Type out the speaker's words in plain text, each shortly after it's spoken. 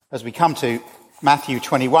as we come to Matthew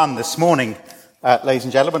 21 this morning, ladies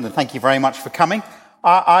and gentlemen, and thank you very much for coming.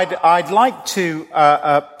 I'd like to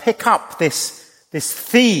pick up this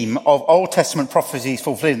theme of Old Testament prophecies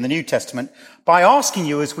fulfilled in the New Testament by asking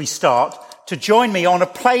you as we start to join me on a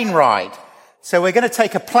plane ride. So we're going to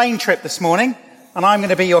take a plane trip this morning, and I'm going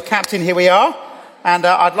to be your captain. Here we are. And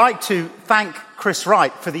I'd like to thank Chris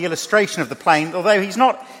Wright for the illustration of the plane, although he's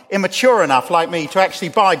not immature enough like me to actually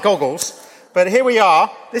buy goggles. But here we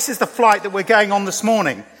are. This is the flight that we're going on this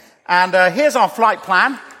morning. And here's our flight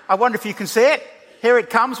plan. I wonder if you can see it. Here it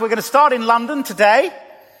comes. We're going to start in London today.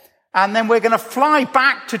 And then we're going to fly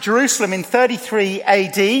back to Jerusalem in 33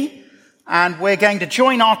 AD. And we're going to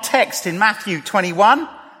join our text in Matthew 21.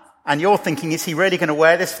 And you're thinking, is he really going to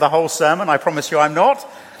wear this for the whole sermon? I promise you I'm not.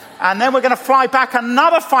 And then we're going to fly back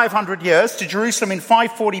another 500 years to Jerusalem in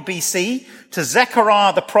 540 BC to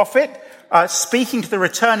Zechariah the prophet, speaking to the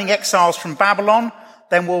returning exiles from Babylon.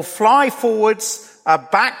 Then we'll fly forwards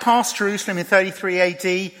back past Jerusalem in 33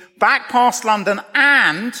 AD, back past London,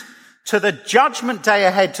 and to the judgment day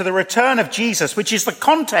ahead, to the return of Jesus, which is the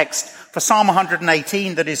context for Psalm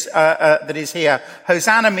 118 that is here.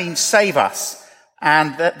 Hosanna means save us.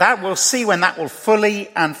 And that we'll see when that will fully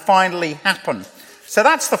and finally happen. So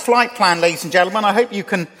that's the flight plan, ladies and gentlemen. I hope you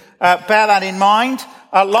can bear that in mind.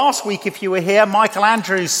 Last week, if you were here, Michael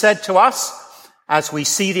Andrews said to us, as we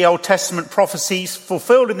see the Old Testament prophecies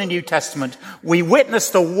fulfilled in the New Testament, we witness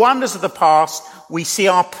the wonders of the past, we see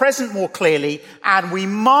our present more clearly, and we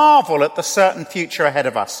marvel at the certain future ahead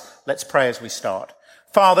of us. Let's pray as we start.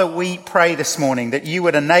 Father, we pray this morning that you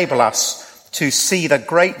would enable us to see the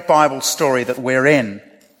great Bible story that we're in.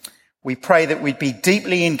 We pray that we'd be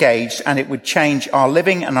deeply engaged and it would change our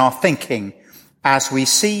living and our thinking as we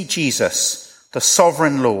see Jesus, the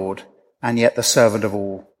sovereign Lord, and yet the servant of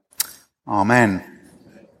all. Amen.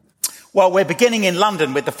 Well, we're beginning in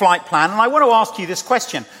London with the flight plan, and I want to ask you this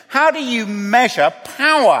question. How do you measure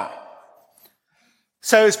power?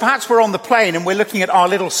 So as perhaps we're on the plane and we're looking at our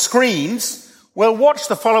little screens, we'll watch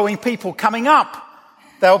the following people coming up.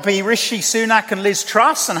 There'll be Rishi Sunak and Liz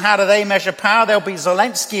Truss, and how do they measure power? There'll be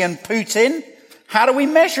Zelensky and Putin. How do we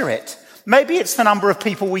measure it? Maybe it's the number of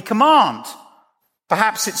people we command.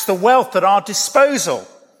 Perhaps it's the wealth at our disposal,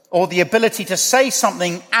 or the ability to say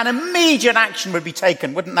something and immediate action would be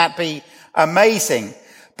taken. Wouldn't that be amazing?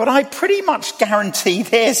 But I pretty much guarantee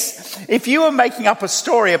this. If you were making up a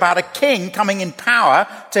story about a king coming in power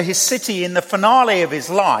to his city in the finale of his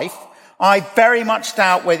life, I very much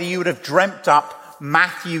doubt whether you would have dreamt up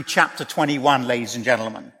Matthew chapter 21, ladies and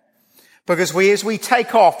gentlemen. Because as we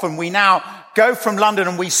take off and we now go from London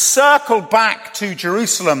and we circle back to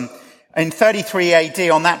Jerusalem in 33 AD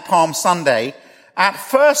on that Palm Sunday, at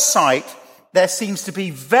first sight, there seems to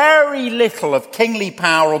be very little of kingly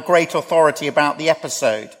power or great authority about the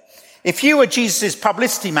episode. If you were Jesus'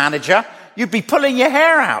 publicity manager, you'd be pulling your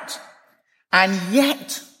hair out. And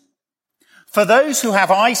yet, for those who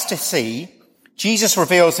have eyes to see, Jesus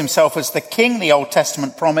reveals himself as the king the Old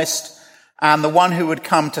Testament promised and the one who would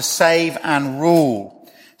come to save and rule.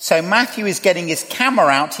 So Matthew is getting his camera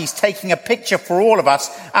out. He's taking a picture for all of us.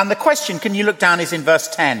 And the question, can you look down, is in verse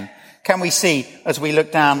 10. Can we see as we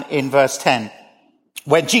look down in verse 10?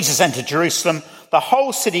 When Jesus entered Jerusalem, the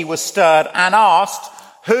whole city was stirred and asked,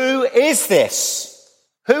 who is this?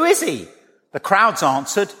 Who is he? The crowds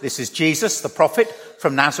answered, this is Jesus, the prophet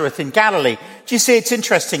from Nazareth in Galilee. Do you see, it's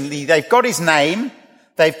interesting. They've got his name,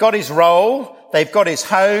 they've got his role, they've got his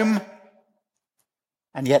home,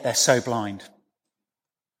 and yet they're so blind.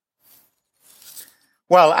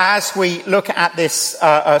 Well, as we look at this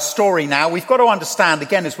story now, we've got to understand,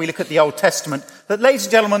 again, as we look at the Old Testament, that, ladies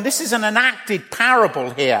and gentlemen, this is an enacted parable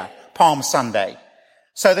here, Palm Sunday.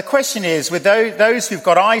 So the question is, with those who've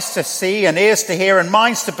got eyes to see and ears to hear and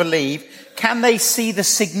minds to believe, can they see the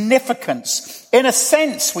significance? In a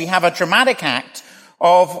sense, we have a dramatic act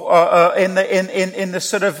of in the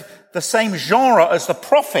sort of the same genre as the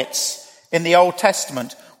prophets in the Old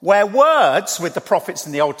Testament, where words with the prophets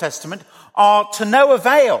in the Old Testament are to no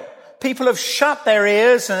avail. People have shut their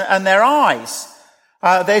ears and their eyes.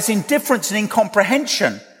 There's indifference and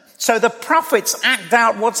incomprehension. So the prophets act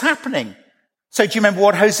out what's happening. So do you remember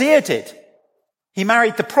what Hosea did? He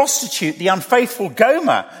married the prostitute, the unfaithful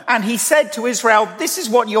Gomer, and he said to Israel, this is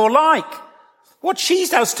what you're like. What she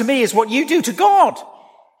does to me is what you do to God.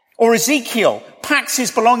 Or Ezekiel packs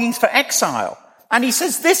his belongings for exile, and he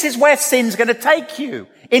says, this is where sin's going to take you,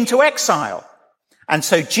 into exile. And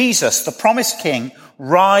so Jesus, the promised king,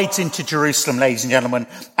 rides into Jerusalem, ladies and gentlemen,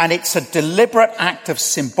 and it's a deliberate act of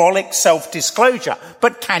symbolic self-disclosure.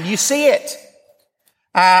 But can you see it?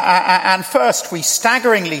 And first, we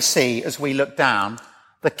staggeringly see, as we look down,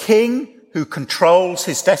 The king who controls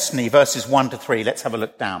his destiny, verses 1-3. Let's have a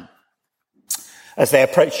look down. As they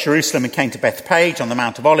approached Jerusalem and came to Bethphage on the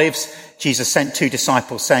Mount of Olives, Jesus sent 2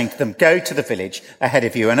 disciples, saying to them, "Go to the village ahead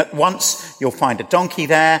of you, and at once you'll find a donkey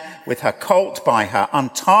there with her colt by her.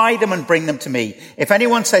 Untie them and bring them to me. If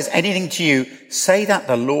anyone says anything to you, say that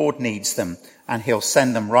the Lord needs them, and he'll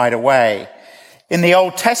send them right away." In the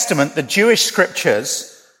Old Testament, the Jewish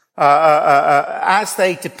scriptures, as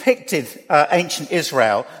they depicted ancient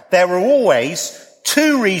Israel, there were always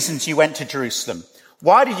 2 reasons you went to Jerusalem.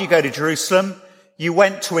 Why did you go to Jerusalem? You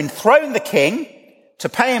went to enthrone the king, to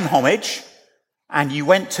pay him homage, and you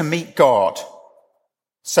went to meet God.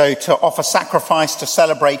 So to offer sacrifice, to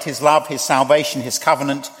celebrate his love, his salvation, his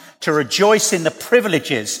covenant, to rejoice in the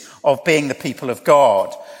privileges of being the people of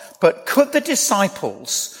God. But could the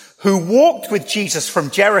disciples who walked with Jesus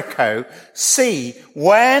from Jericho see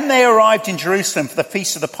when they arrived in Jerusalem for the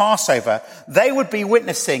feast of the Passover, they would be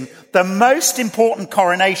witnessing the most important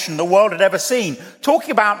coronation the world had ever seen.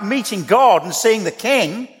 Talking about meeting God and seeing the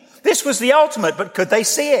king, this was the ultimate, but could they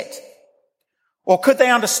see it? Or could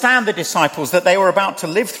they understand, the disciples, that they were about to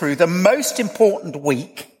live through the most important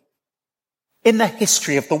week in the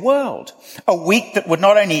history of the world? A week that would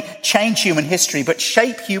not only change human history, but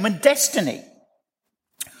shape human destiny.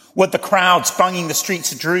 Would the crowds bunging the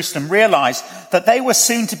streets of Jerusalem realize that they were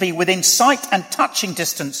soon to be within sight and touching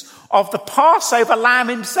distance of the Passover lamb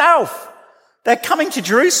himself? They're coming to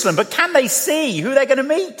Jerusalem, but can they see who they're going to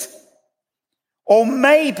meet? Or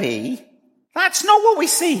maybe that's not what we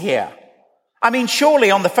see here. I mean,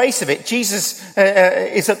 surely on the face of it, Jesus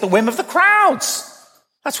is at the whim of the crowds.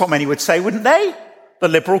 That's what many would say, wouldn't they? The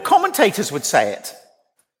liberal commentators would say it.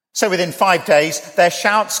 So within 5 days, their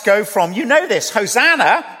shouts go from, you know this,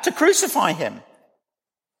 Hosanna, to crucify him.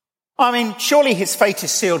 I mean, surely his fate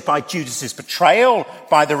is sealed by Judas's betrayal,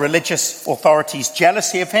 by the religious authorities'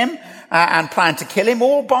 jealousy of him and plan to kill him,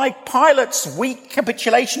 or by Pilate's weak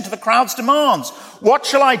capitulation to the crowd's demands. What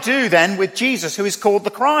shall I do then with Jesus, who is called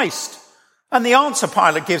the Christ? And the answer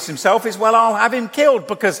Pilate gives himself is, well, I'll have him killed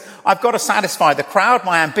because I've got to satisfy the crowd.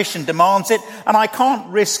 My ambition demands it, and I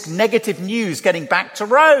can't risk negative news getting back to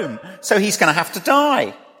Rome. So he's going to have to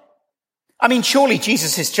die. I mean, surely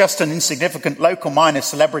Jesus is just an insignificant local minor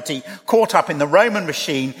celebrity caught up in the Roman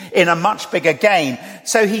machine in a much bigger game.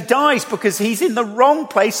 So he dies because he's in the wrong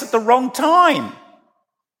place at the wrong time.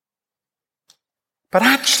 But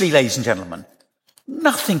actually, ladies and gentlemen,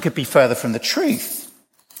 nothing could be further from the truth.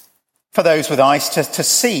 For those with eyes to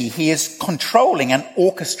see, he is controlling and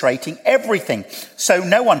orchestrating everything. So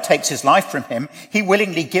no one takes his life from him. He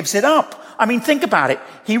willingly gives it up. I mean, think about it.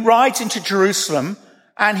 He rides into Jerusalem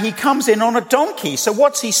and he comes in on a donkey. So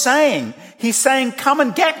what's he saying? He's saying, come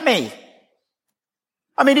and get me.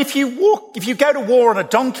 I mean, if you go to war on a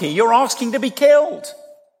donkey, you're asking to be killed.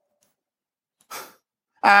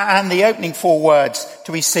 And the opening 4 words,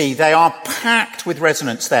 do we see? They are packed with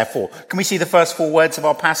resonance, therefore. Can we see the first 4 words of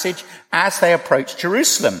our passage? As they approach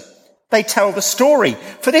Jerusalem, they tell the story.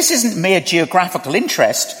 For this isn't mere geographical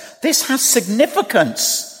interest. This has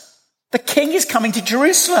significance. The king is coming to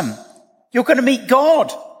Jerusalem. You're going to meet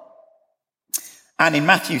God. And in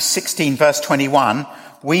Matthew 16, verse 21,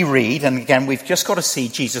 we read, and again, we've just got to see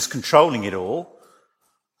Jesus controlling it all.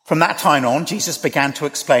 From that time on, Jesus began to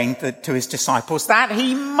explain to his disciples that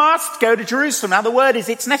he must go to Jerusalem. Now, the word is,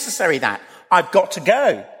 it's necessary that. I've got to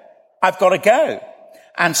go. I've got to go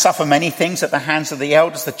and suffer many things at the hands of the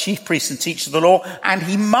elders, the chief priests and teachers of the law, and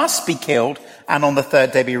he must be killed and on the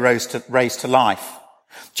 3rd day be raised to life.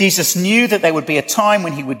 Jesus knew that there would be a time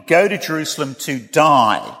when he would go to Jerusalem to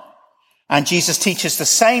die. And Jesus teaches the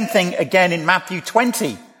same thing again in Matthew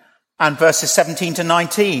 20 and verses 17 to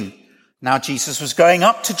 19. Now Jesus was going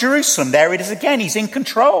up to Jerusalem. There it is again. He's in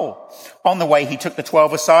control. On the way, he took the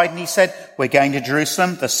 12 aside and he said, we're going to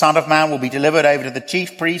Jerusalem. The Son of Man will be delivered over to the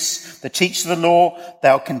chief priests, the teachers of the law.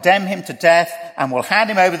 They'll condemn him to death and will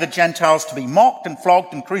hand him over to the Gentiles to be mocked and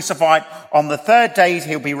flogged and crucified. On the 3rd day,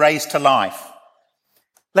 he'll be raised to life.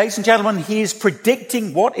 Ladies and gentlemen, he is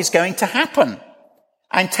predicting what is going to happen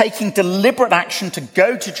and taking deliberate action to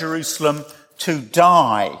go to Jerusalem to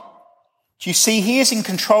die. Do you see? He is in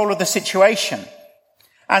control of the situation.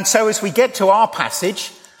 And so as we get to our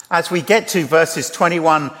passage, as we get to verses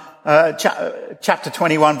 21, chapter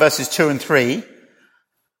 21, verses 2 and 3,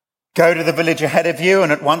 go to the village ahead of you,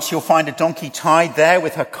 and at once you'll find a donkey tied there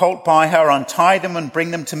with her colt by her. Untie them and bring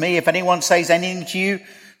them to me. If anyone says anything to you,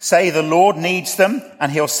 say the Lord needs them,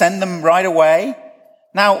 and he'll send them right away.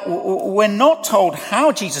 Now, we're not told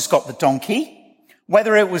how Jesus got the donkey,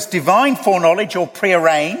 whether it was divine foreknowledge or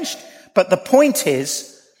prearranged. But the point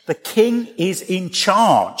is, the king is in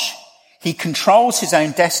charge. He controls his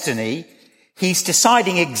own destiny. He's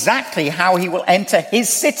deciding exactly how he will enter his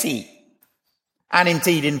city. And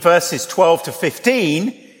indeed, in verses 12 to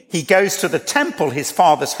 15, he goes to the temple, his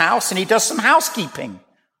father's house, and he does some housekeeping.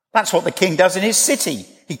 That's what the king does in his city.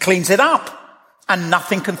 He cleans it up, and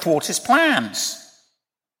nothing can thwart his plans.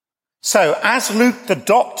 So, as Luke the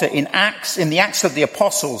doctor in the Acts of the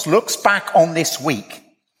Apostles looks back on this week,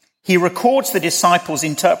 he records the disciples'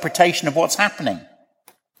 interpretation of what's happening.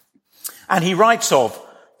 And he writes of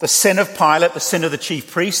the sin of Pilate, the sin of the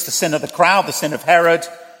chief priests, the sin of the crowd, the sin of Herod,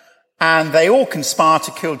 and they all conspire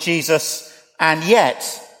to kill Jesus, and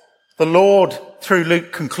yet the Lord, through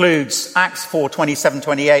Luke, concludes, Acts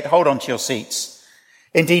 4:27-28, hold on to your seats.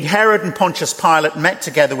 Indeed, Herod and Pontius Pilate met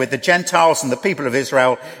together with the Gentiles and the people of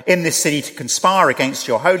Israel in this city to conspire against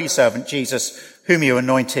your holy servant Jesus, whom you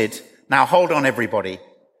anointed. Now hold on, everybody.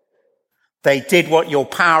 They did what your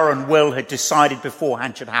power and will had decided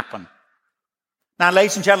beforehand should happen. Now,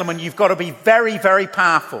 ladies and gentlemen, you've got to be very, very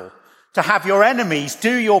powerful to have your enemies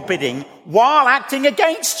do your bidding while acting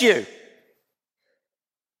against you.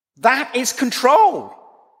 That is control.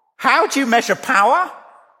 How do you measure power?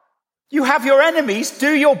 You have your enemies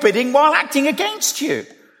do your bidding while acting against you.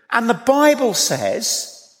 And the Bible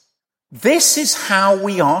says this is how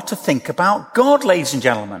we are to think about God, ladies and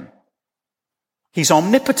gentlemen. He's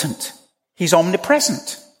omnipotent. He's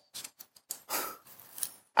omnipresent.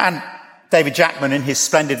 And David Jackman, in his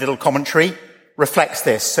splendid little commentary, reflects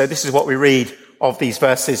this. So this is what we read of these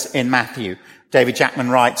verses in Matthew. David Jackman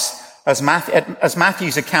writes, as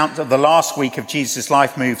Matthew's account of the last week of Jesus'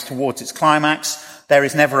 life moves towards its climax, there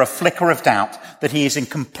is never a flicker of doubt that he is in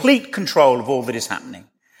complete control of all that is happening.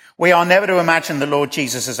 We are never to imagine the Lord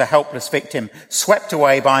Jesus as a helpless victim, swept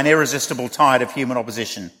away by an irresistible tide of human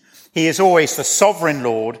opposition. He is always the sovereign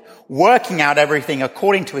Lord, working out everything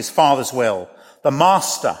according to his Father's will, the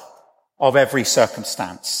master of every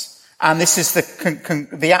circumstance. And this is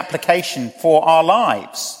the application for our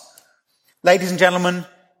lives. Ladies and gentlemen,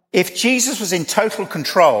 if Jesus was in total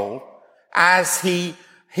control as he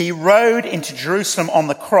rode into Jerusalem on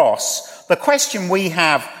the cross, the question we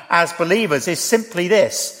have as believers is simply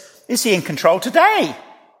this: is he in control today?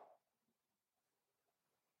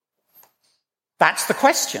 That's the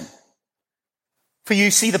question. For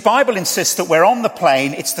you see, the Bible insists that we're on the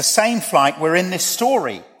plane. It's the same flight. We're in this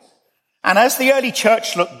story. And as the early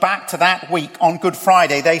church looked back to that week on Good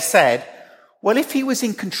Friday, they said, well, if he was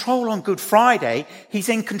in control on Good Friday, he's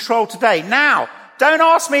in control today. Now, don't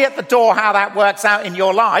ask me at the door how that works out in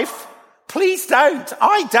your life. Please don't.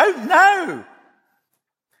 I don't know.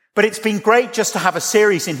 But it's been great just to have a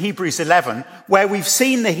series in Hebrews 11 where we've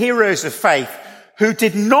seen the heroes of faith who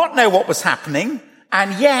did not know what was happening,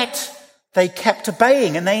 and yet they kept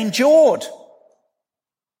obeying and they endured.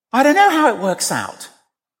 I don't know how it works out.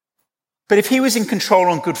 But if he was in control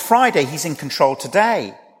on Good Friday, he's in control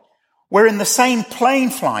today. We're in the same plane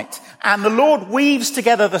flight, and the Lord weaves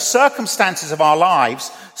together the circumstances of our lives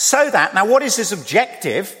so that, now what is his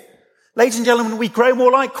objective? Ladies and gentlemen, we grow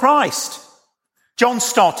more like Christ. John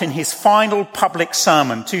Stott, in his final public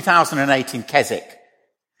sermon, 2008 in Keswick,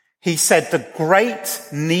 he said the great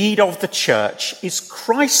need of the church is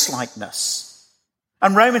Christ-likeness.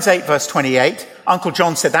 And Romans 8 verse 28, Uncle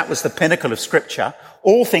John said that was the pinnacle of Scripture.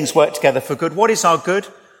 All things work together for good. What is our good?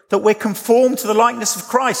 That we're conformed to the likeness of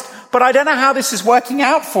Christ. But I don't know how this is working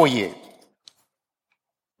out for you.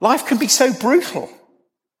 Life can be so brutal.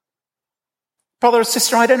 Brother or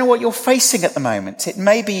sister, I don't know what you're facing at the moment. It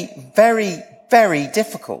may be very, very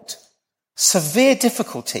difficult. Severe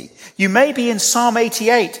difficulty. You may be in Psalm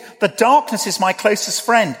 88. The darkness is my closest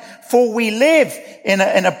friend. For we live in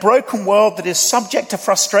a broken world that is subject to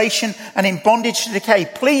frustration and in bondage to decay.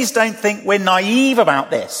 Please don't think we're naive about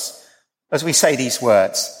this as we say these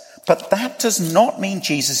words. But that does not mean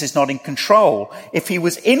Jesus is not in control. If he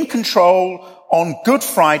was in control on Good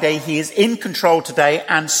Friday, he is in control today,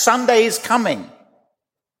 and Sunday is coming.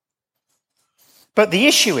 But the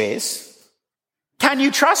issue is, can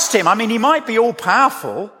you trust him? I mean, he might be all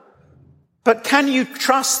powerful, but can you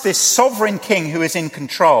trust this sovereign king who is in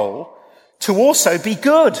control to also be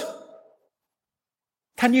good?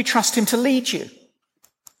 Can you trust him to lead you?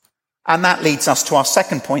 And that leads us to our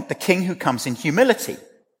second point, the king who comes in humility.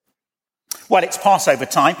 Well, it's Passover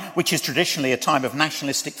time, which is traditionally a time of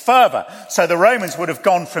nationalistic fervor. So the Romans would have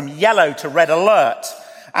gone from yellow to red alert.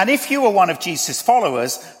 And if you were one of Jesus'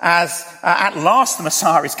 followers, as at last the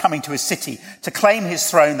Messiah is coming to his city to claim his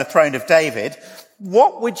throne, the throne of David,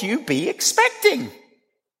 what would you be expecting?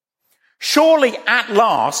 Surely at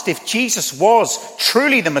last, if Jesus was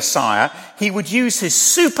truly the Messiah, he would use his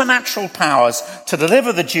supernatural powers to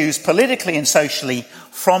deliver the Jews politically and socially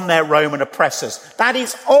from their Roman oppressors. That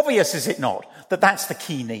is obvious, is it not, that that's the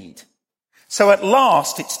key need? So at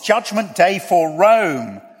last, it's judgment day for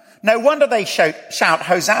Rome. No wonder they shout,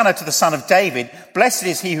 Hosanna to the Son of David. Blessed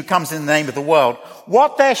is he who comes in the name of the world.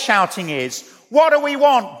 What they're shouting is, what do we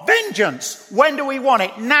want? Vengeance. When do we want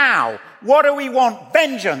it? Now. What do we want?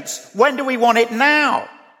 Vengeance. When do we want it? Now.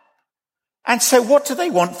 And so what do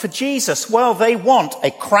they want for Jesus? Well, they want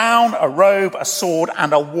a crown, a robe, a sword,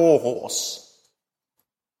 and a war horse.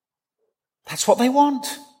 That's what they want.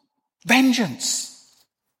 Vengeance.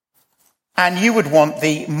 And you would want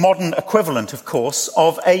the modern equivalent, of course,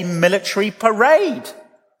 of a military parade.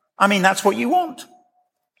 I mean, that's what you want.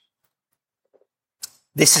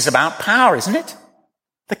 This is about power, isn't it?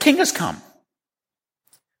 The king has come.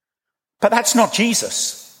 But that's not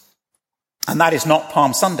Jesus. And that is not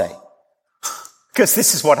Palm Sunday. Because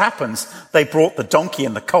this is what happens. They brought the donkey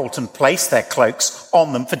and the colt and placed their cloaks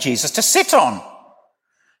on them for Jesus to sit on.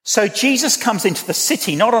 So Jesus comes into the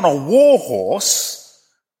city not on a war horse,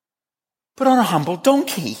 but on a humble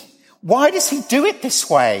donkey. Why does he do it this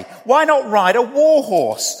way? Why not ride a war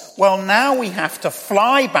horse? Well, now we have to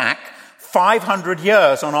fly back 500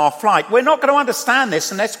 years on our flight. We're not going to understand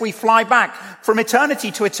this unless we fly back from eternity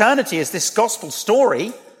to eternity as this gospel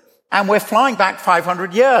story. And we're flying back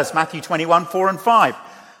 500 years, Matthew 21, 4 and 5.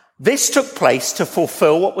 This took place to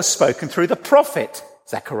fulfill what was spoken through the prophet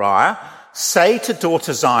Zechariah. Say to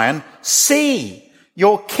daughter Zion, see,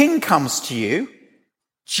 your king comes to you,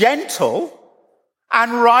 gentle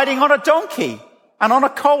and riding on a donkey and on a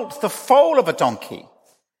colt, the foal of a donkey.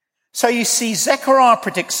 So you see, Zechariah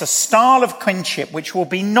predicts a style of kingship which will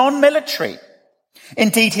be non-military.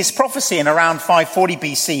 Indeed, his prophecy in around 540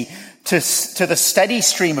 BC to the steady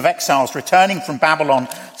stream of exiles returning from Babylon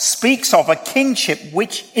speaks of a kingship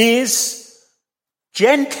which is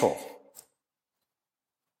gentle.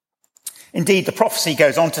 Indeed, the prophecy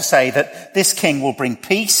goes on to say that this king will bring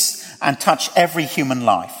peace and touch every human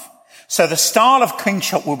life. So the style of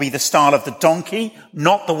kingship will be the style of the donkey,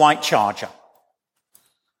 not the white charger.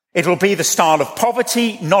 It'll be the style of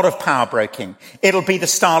poverty, not of power broking. It'll be the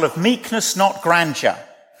style of meekness, not grandeur.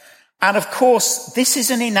 And of course, this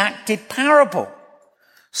is an enacted parable.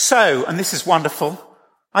 So, and this is wonderful,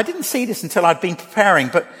 I didn't see this until I'd been preparing,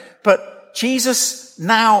 but Jesus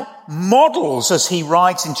now models as he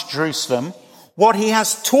rides into Jerusalem what he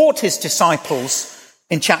has taught his disciples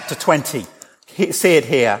in chapter 20. See it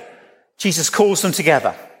here. Jesus calls them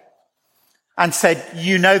together and said,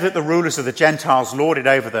 you know that the rulers of the Gentiles lord it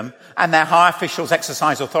over them and their high officials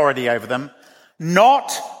exercise authority over them.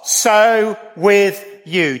 Not so with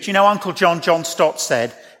you. Do you know Uncle John Stott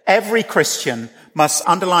said, every Christian must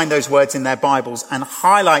underline those words in their Bibles and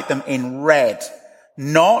highlight them in red.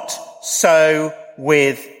 Not so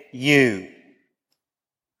with you.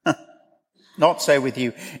 Not so with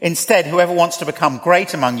you. Instead, whoever wants to become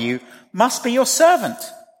great among you must be your servant.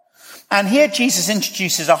 And here Jesus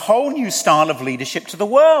introduces a whole new style of leadership to the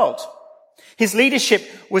world. His leadership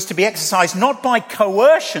was to be exercised not by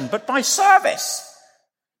coercion, but by service.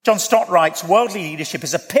 John Stott writes, worldly leadership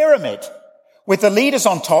is a pyramid with the leaders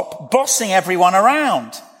on top bossing everyone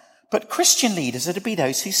around. But Christian leaders are to be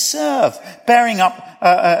those who serve, bearing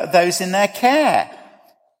up those in their care.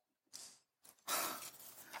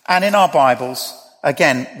 And in our Bibles,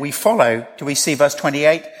 again, we follow, do we see verse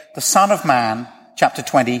 28? The Son of Man, chapter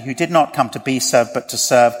 20, who did not come to be served, but to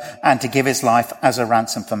serve and to give his life as a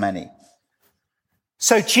ransom for many.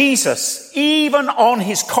 So Jesus, even on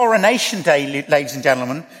his coronation day, ladies and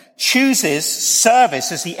gentlemen, chooses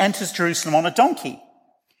service as he enters Jerusalem on a donkey.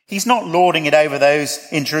 He's not lording it over those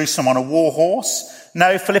in Jerusalem on a war horse.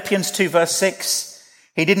 No, Philippians 2 verse 6.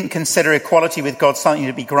 He didn't consider equality with God something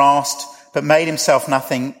to be grasped, but made himself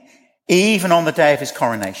nothing, even on the day of his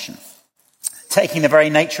coronation. Taking the very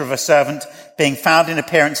nature of a servant, being found in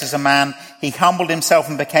appearance as a man, he humbled himself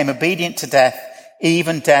and became obedient to death,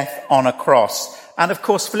 even death on a cross. And of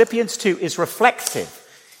course, Philippians 2 is reflective.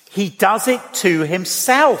 He does it to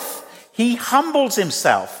himself. He humbles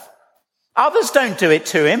himself. Others don't do it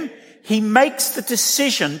to him. He makes the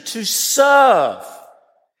decision to serve.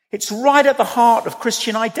 It's right at the heart of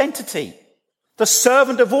Christian identity. The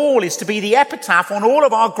servant of all is to be the epitaph on all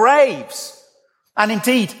of our graves. And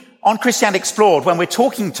indeed, on Christianity Explored, when we're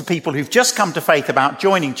talking to people who've just come to faith about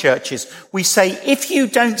joining churches, we say, if you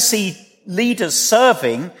don't see leaders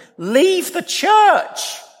serving, leave the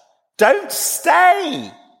church. Don't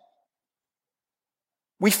stay.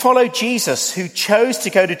 We follow Jesus, who chose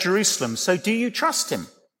to go to Jerusalem. So do you trust him?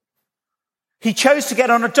 He chose to get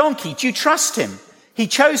on a donkey. Do you trust him? He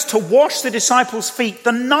chose to wash the disciples' feet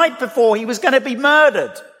the night before he was going to be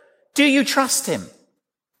murdered. Do you trust him?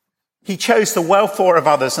 He chose the welfare of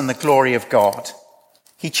others and the glory of God.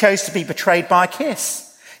 He chose to be betrayed by a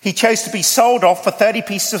kiss. He chose to be sold off for 30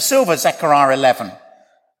 pieces of silver, Zechariah 11,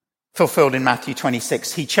 fulfilled in Matthew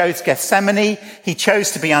 26. He chose Gethsemane. He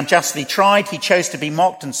chose to be unjustly tried. He chose to be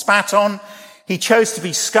mocked and spat on. He chose to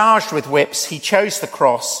be scourged with whips. He chose the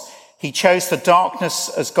cross. He chose the darkness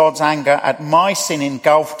as God's anger at my sin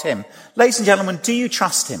engulfed him. Ladies and gentlemen, do you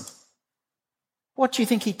trust him? What do you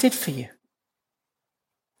think he did for you?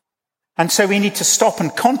 And so we need to stop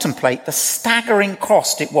and contemplate the staggering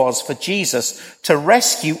cost it was for Jesus to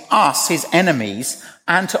rescue us, his enemies,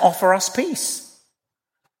 and to offer us peace.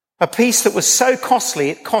 A peace that was so costly,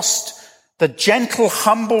 it cost the gentle,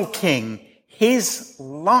 humble king his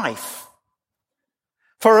life.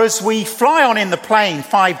 For as we fly on in the plane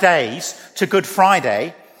 5 days to Good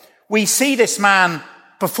Friday, we see this man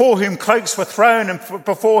before whom cloaks were thrown and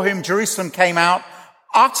before whom Jerusalem came out,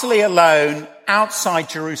 utterly alone outside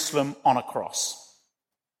Jerusalem on a cross.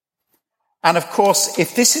 And of course,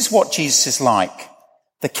 if this is what Jesus is like,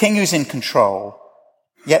 the king who's in control,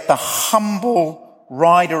 yet the humble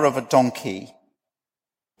rider of a donkey,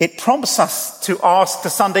 it prompts us to ask the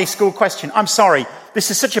Sunday school question. I'm sorry, this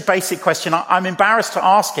is such a basic question. I'm embarrassed to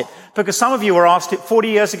ask it because some of you were asked it 40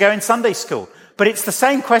 years ago in Sunday school. But it's the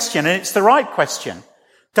same question and it's the right question.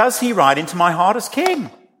 Does he ride into my heart as king?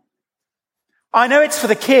 I know it's for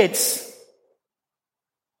the kids,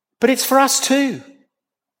 but it's for us too.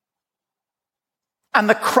 And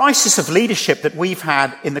the crisis of leadership that we've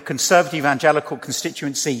had in the conservative evangelical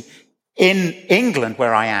constituency in England,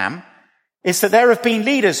 where I am, is that there have been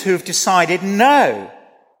leaders who have decided, no,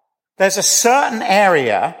 there's a certain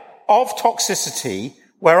area of toxicity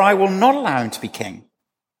where I will not allow him to be king,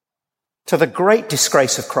 to the great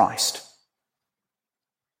disgrace of Christ.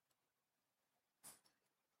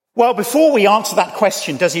 Well, before we answer that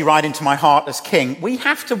question, does he ride into my heart as king, we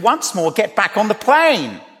have to once more get back on the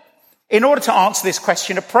plane in order to answer this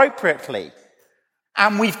question appropriately.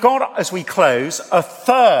 And we've got, as we close, a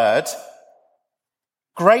third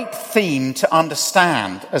great theme to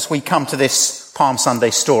understand as we come to this Palm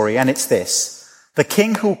Sunday story, and it's this: the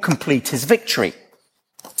king who will complete his victory.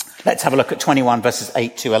 Let's have a look at 21 verses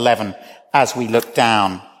 8 to 11 as we look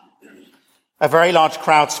down. A very large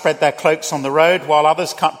crowd spread their cloaks on the road, while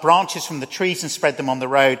others cut branches from the trees and spread them on the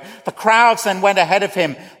road. The crowds then went ahead of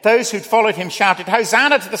him. Those who'd followed him shouted,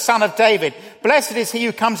 "Hosanna to the Son of David! Blessed is he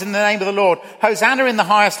who comes in the name of the Lord! Hosanna in the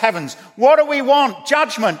highest heavens!" What do we want?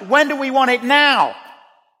 Judgment. When do we want it? Now.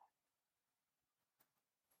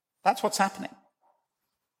 That's what's happening.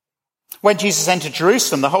 When Jesus entered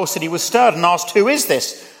Jerusalem, the whole city was stirred and asked, "Who is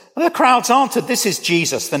this?" And the crowds answered, "This is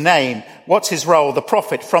Jesus, the name. What's his role? The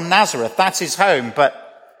prophet from Nazareth. That's his home." But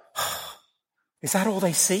is that all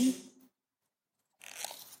they see?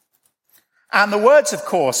 And the words, of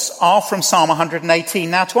course, are from Psalm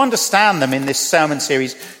 118. Now, to understand them in this sermon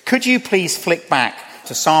series, could you please flick back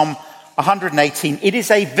to Psalm 118? It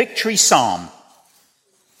is a victory psalm.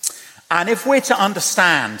 And if we're to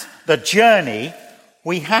understand the journey,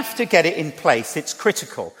 we have to get it in place. It's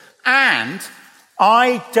critical. And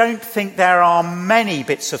I don't think there are many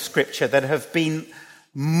bits of scripture that have been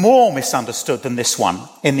more misunderstood than this one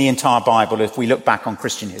in the entire Bible if we look back on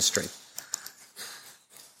Christian history.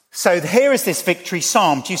 So here is this victory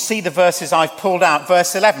psalm. Do you see the verses I've pulled out?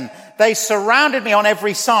 Verse 11. They surrounded me on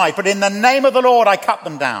every side, but in the name of the Lord I cut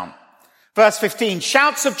them down. Verse 15,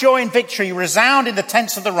 shouts of joy and victory resound in the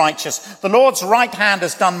tents of the righteous. The Lord's right hand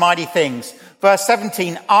has done mighty things. Verse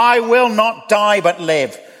 17, I will not die but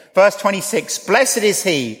live. Verse 26, blessed is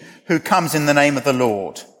he who comes in the name of the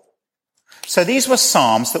Lord. So these were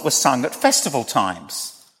psalms that were sung at festival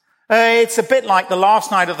times. It's a bit like the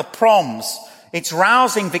last night of the proms. It's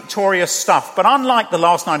rousing, victorious stuff. But unlike the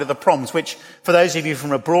last night of the proms, which for those of you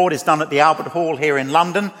from abroad is done at the Albert Hall here in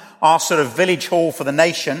London, our sort of village hall for the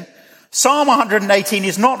nation, Psalm 118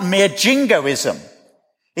 is not mere jingoism.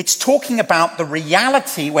 It's talking about the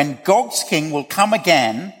reality when God's king will come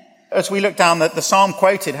again. As we look down, the psalm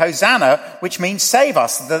quoted, Hosanna, which means save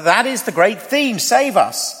us. That is the great theme, save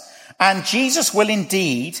us. And Jesus will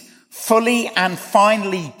indeed fully and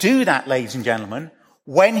finally do that, ladies and gentlemen,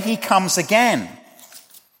 when he comes again.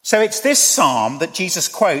 So it's this psalm that Jesus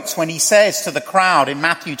quotes when he says to the crowd in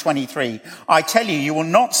Matthew 23, I tell you, you will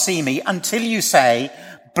not see me until you say,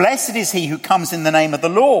 blessed is he who comes in the name of the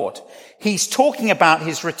Lord. He's talking about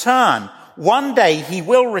his return. One day he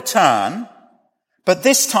will return, but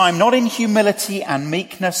this time not in humility and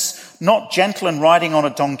meekness, not gentle and riding on a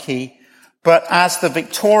donkey, but as the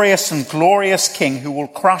victorious and glorious King who will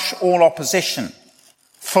crush all opposition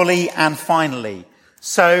fully and finally.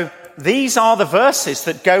 So these are the verses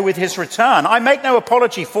that go with his return. I make no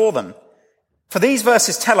apology for them. For these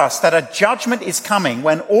verses tell us that a judgment is coming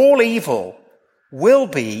when all evil will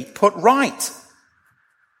be put right.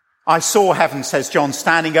 I saw heaven, says John,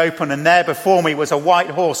 standing open, and there before me was a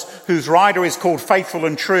white horse whose rider is called Faithful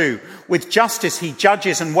and True. With justice he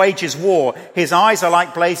judges and wages war. His eyes are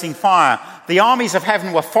like blazing fire. The armies of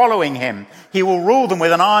heaven were following him. He will rule them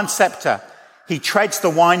with an iron scepter. He treads the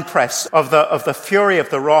winepress of the fury of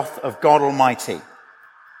the wrath of God Almighty.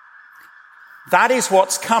 That is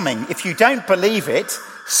what's coming. If you don't believe it,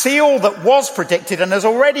 see all that was predicted and has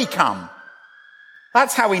already come.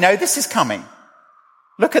 That's how we know this is coming.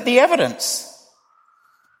 Look at the evidence.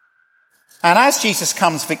 And as Jesus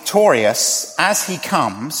comes victorious, as he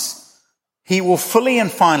comes, he will fully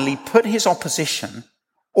and finally put his opposition,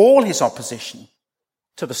 all his opposition,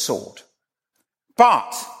 to the sword.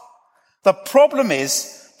 But the problem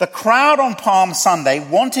is the crowd on Palm Sunday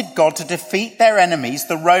wanted God to defeat their enemies,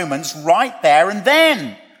 the Romans, right there and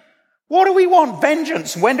then. What do we want?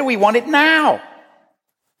 Vengeance. When do we want it? Now.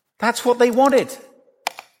 That's what they wanted.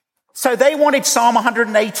 So they wanted Psalm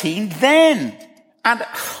 118 then. And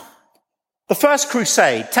the First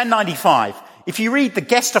Crusade, 1095, if you read the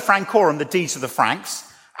Gesta Francorum, the Deeds of the Franks,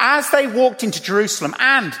 as they walked into Jerusalem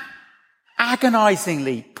and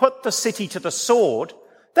agonizingly put the city to the sword,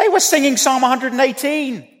 they were singing Psalm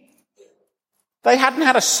 118. They hadn't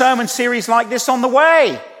had a sermon series like this on the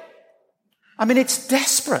way. I mean, it's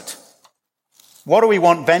desperate. What do we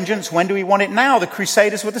want? Vengeance. When do we want it? Now. The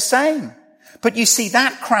Crusaders were the same. But you see,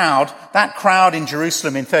 that crowd in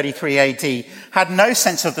Jerusalem in 33 AD had no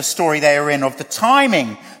sense of the story they were in, of the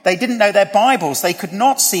timing. They didn't know their Bibles. They could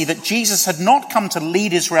not see that Jesus had not come to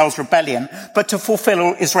lead Israel's rebellion, but to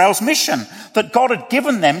fulfill Israel's mission that God had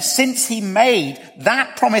given them since he made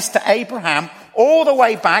that promise to Abraham all the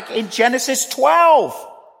way back in Genesis 12.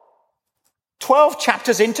 12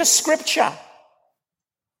 chapters into Scripture.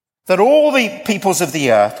 That all the peoples of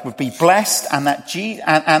the earth would be blessed and that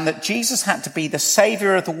Jesus had to be the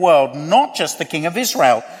Saviour of the world, not just the King of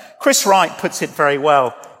Israel. Chris Wright puts it very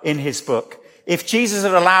well in his book. If Jesus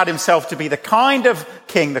had allowed himself to be the kind of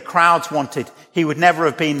king the crowds wanted, he would never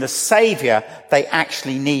have been the Saviour they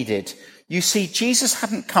actually needed. You see, Jesus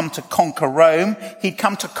hadn't come to conquer Rome. He'd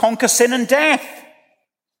come to conquer sin and death.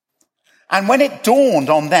 And when it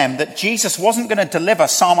dawned on them that Jesus wasn't going to deliver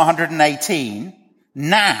Psalm 118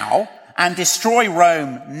 now and destroy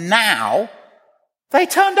Rome now, they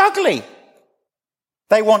turned ugly.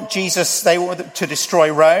 They want Jesus to destroy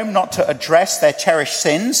Rome, not to address their cherished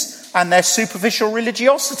sins and their superficial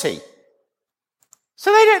religiosity.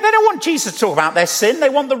 So they don't want Jesus to talk about their sin. They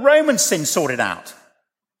want the Roman sin sorted out.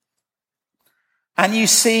 And you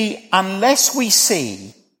see, unless we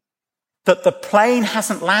see that the plane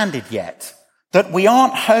hasn't landed yet, that we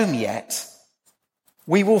aren't home yet,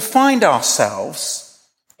 we will find ourselves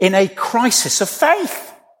in a crisis of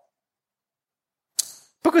faith.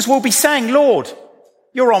 Because we'll be saying, Lord,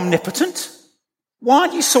 you're omnipotent. Why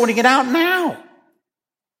aren't you sorting it out now?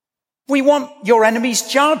 We want your enemies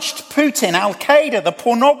judged. Putin, Al-Qaeda, the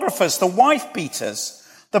pornographers, the wife beaters,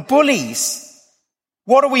 the bullies.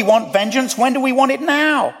 What do we want? Vengeance. When do we want it?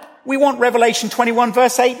 Now. We want Revelation 21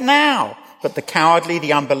 verse 8 now. But the cowardly,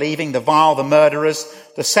 the unbelieving, the vile, the murderers,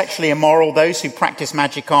 the sexually immoral, those who practice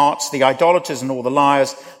magic arts, the idolaters and all the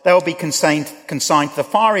liars, they will be consigned to the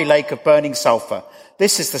fiery lake of burning sulfur.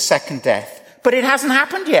 This is the second death. But it hasn't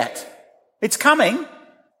happened yet. It's coming.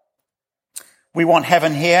 We want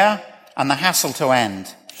heaven here and the hassle to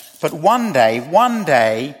end. But one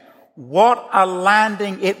day, what a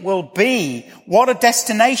landing it will be. What a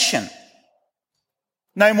destination.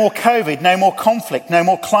 No more COVID, no more conflict, no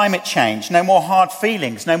more climate change, no more hard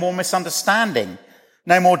feelings, no more misunderstanding,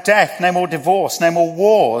 no more death, no more divorce, no more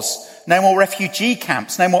wars, no more refugee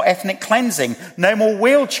camps, no more ethnic cleansing, no more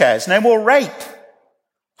wheelchairs, no more rape.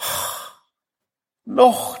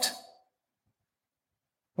 Lord,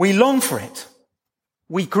 we long for it.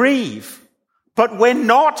 We grieve, but we're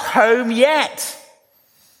not home yet.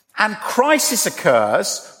 And crisis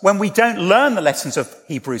occurs when we don't learn the lessons of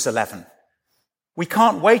Hebrews 11. We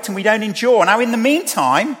can't wait and we don't endure. Now, in the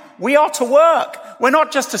meantime, we are to work. We're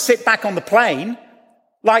not just to sit back on the plane,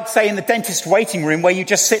 like, say, in the dentist waiting room where you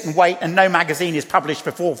just sit and wait and no magazine is published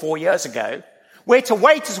before 4 years ago. We're to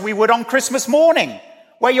wait as we would on Christmas morning,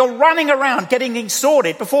 where you're running around getting things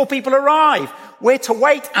sorted before people arrive. We're to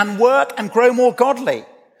wait and work and grow more godly.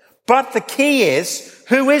 But the key is,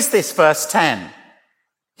 who is this verse 10?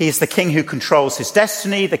 He is the king who controls his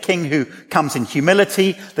destiny, the king who comes in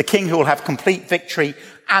humility, the king who will have complete victory.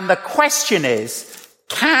 And the question is,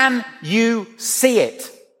 can you see it?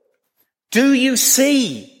 Do you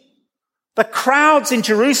see? The crowds in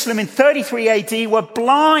Jerusalem in 33 AD were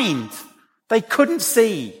blind. They couldn't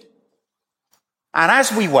see. And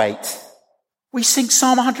as we wait, we sing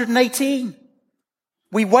Psalm 118.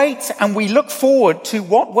 We wait and we look forward to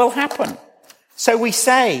what will happen. So we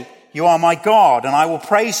say, you are my God and I will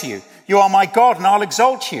praise you. You are my God and I'll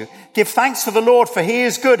exalt you. Give thanks to the Lord for he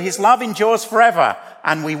is good. His love endures forever.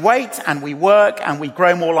 And we wait and we work and we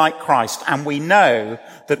grow more like Christ. And we know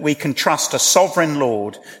that we can trust a sovereign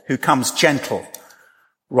Lord who comes gentle,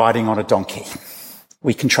 riding on a donkey.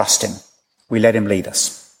 We can trust him. We let him lead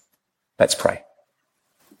us. Let's pray.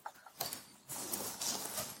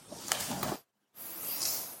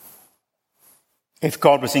 If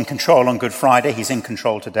God was in control on Good Friday, he's in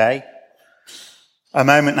control today. A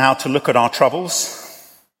moment now to look at our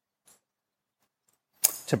troubles,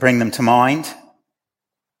 to bring them to mind,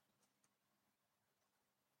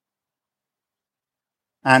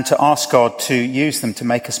 and to ask God to use them to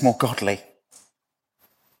make us more godly.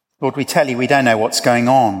 Lord, we tell you we don't know what's going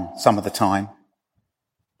on some of the time,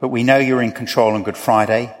 but we know you're in control on Good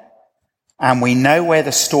Friday, and we know where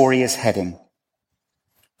the story is heading.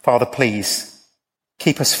 Father, please,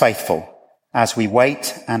 keep us faithful as we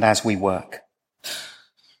wait and as we work.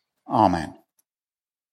 Amen.